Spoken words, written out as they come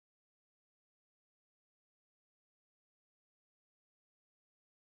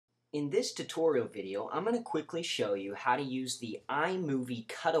In this tutorial video, I'm going to quickly show you how to use the iMovie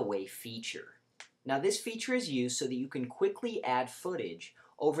Cutaway feature. Now this feature is used so that you can quickly add footage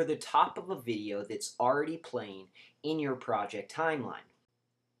over the top of a video that's already playing in your project timeline.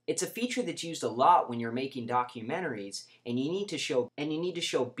 It's a feature that's used a lot when you're making documentaries and you need to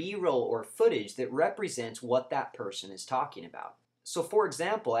show B-roll or footage that represents what that person is talking about. So for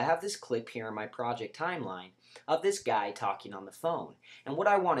example, I have this clip here in my project timeline of this guy talking on the phone. And what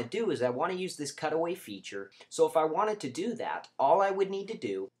I want to do is I want to use this cutaway feature. So if I wanted to do that, all I would need to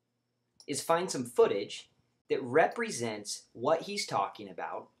do is find some footage that represents what he's talking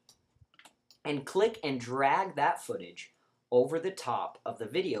about and click and drag that footage over the top of the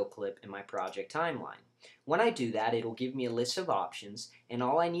video clip in my project timeline. When I do that, it'll give me a list of options, and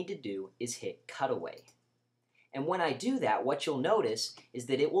all I need to do is hit Cutaway. And when I do that, what you'll notice is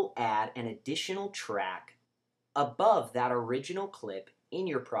that it will add an additional track above that original clip in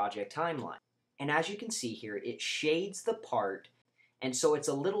your project timeline. And as you can see here, it shades the part, and so it's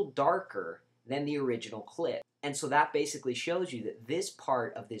a little darker than the original clip. And so that basically shows you that this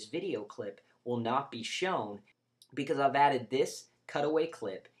part of this video clip will not be shown because I've added this cutaway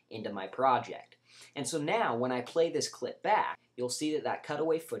clip into my project. And so now when I play this clip back, you'll see that that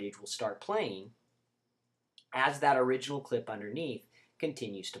cutaway footage will start playing as that original clip underneath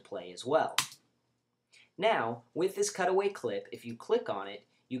continues to play as well. Now, with this cutaway clip, if you click on it,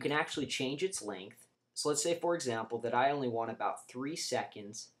 you can actually change its length. So let's say, for example, that I only want about 3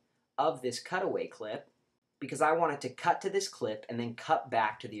 seconds of this cutaway clip because I want it to cut to this clip and then cut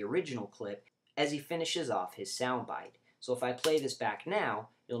back to the original clip as he finishes off his soundbite. So if I play this back now,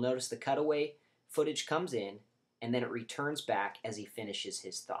 you'll notice the cutaway footage comes in and then it returns back as he finishes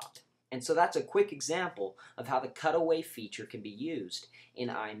his thought. And so that's a quick example of how the cutaway feature can be used in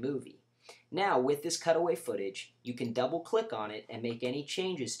iMovie. Now with this cutaway footage, you can double click on it and make any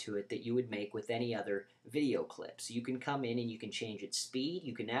changes to it that you would make with any other video clip. So you can come in and you can change its speed,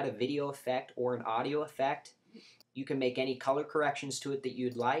 you can add a video effect or an audio effect, you can make any color corrections to it that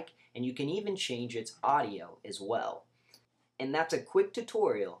you'd like, and you can even change its audio as well. And that's a quick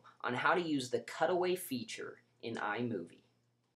tutorial on how to use the cutaway feature in iMovie.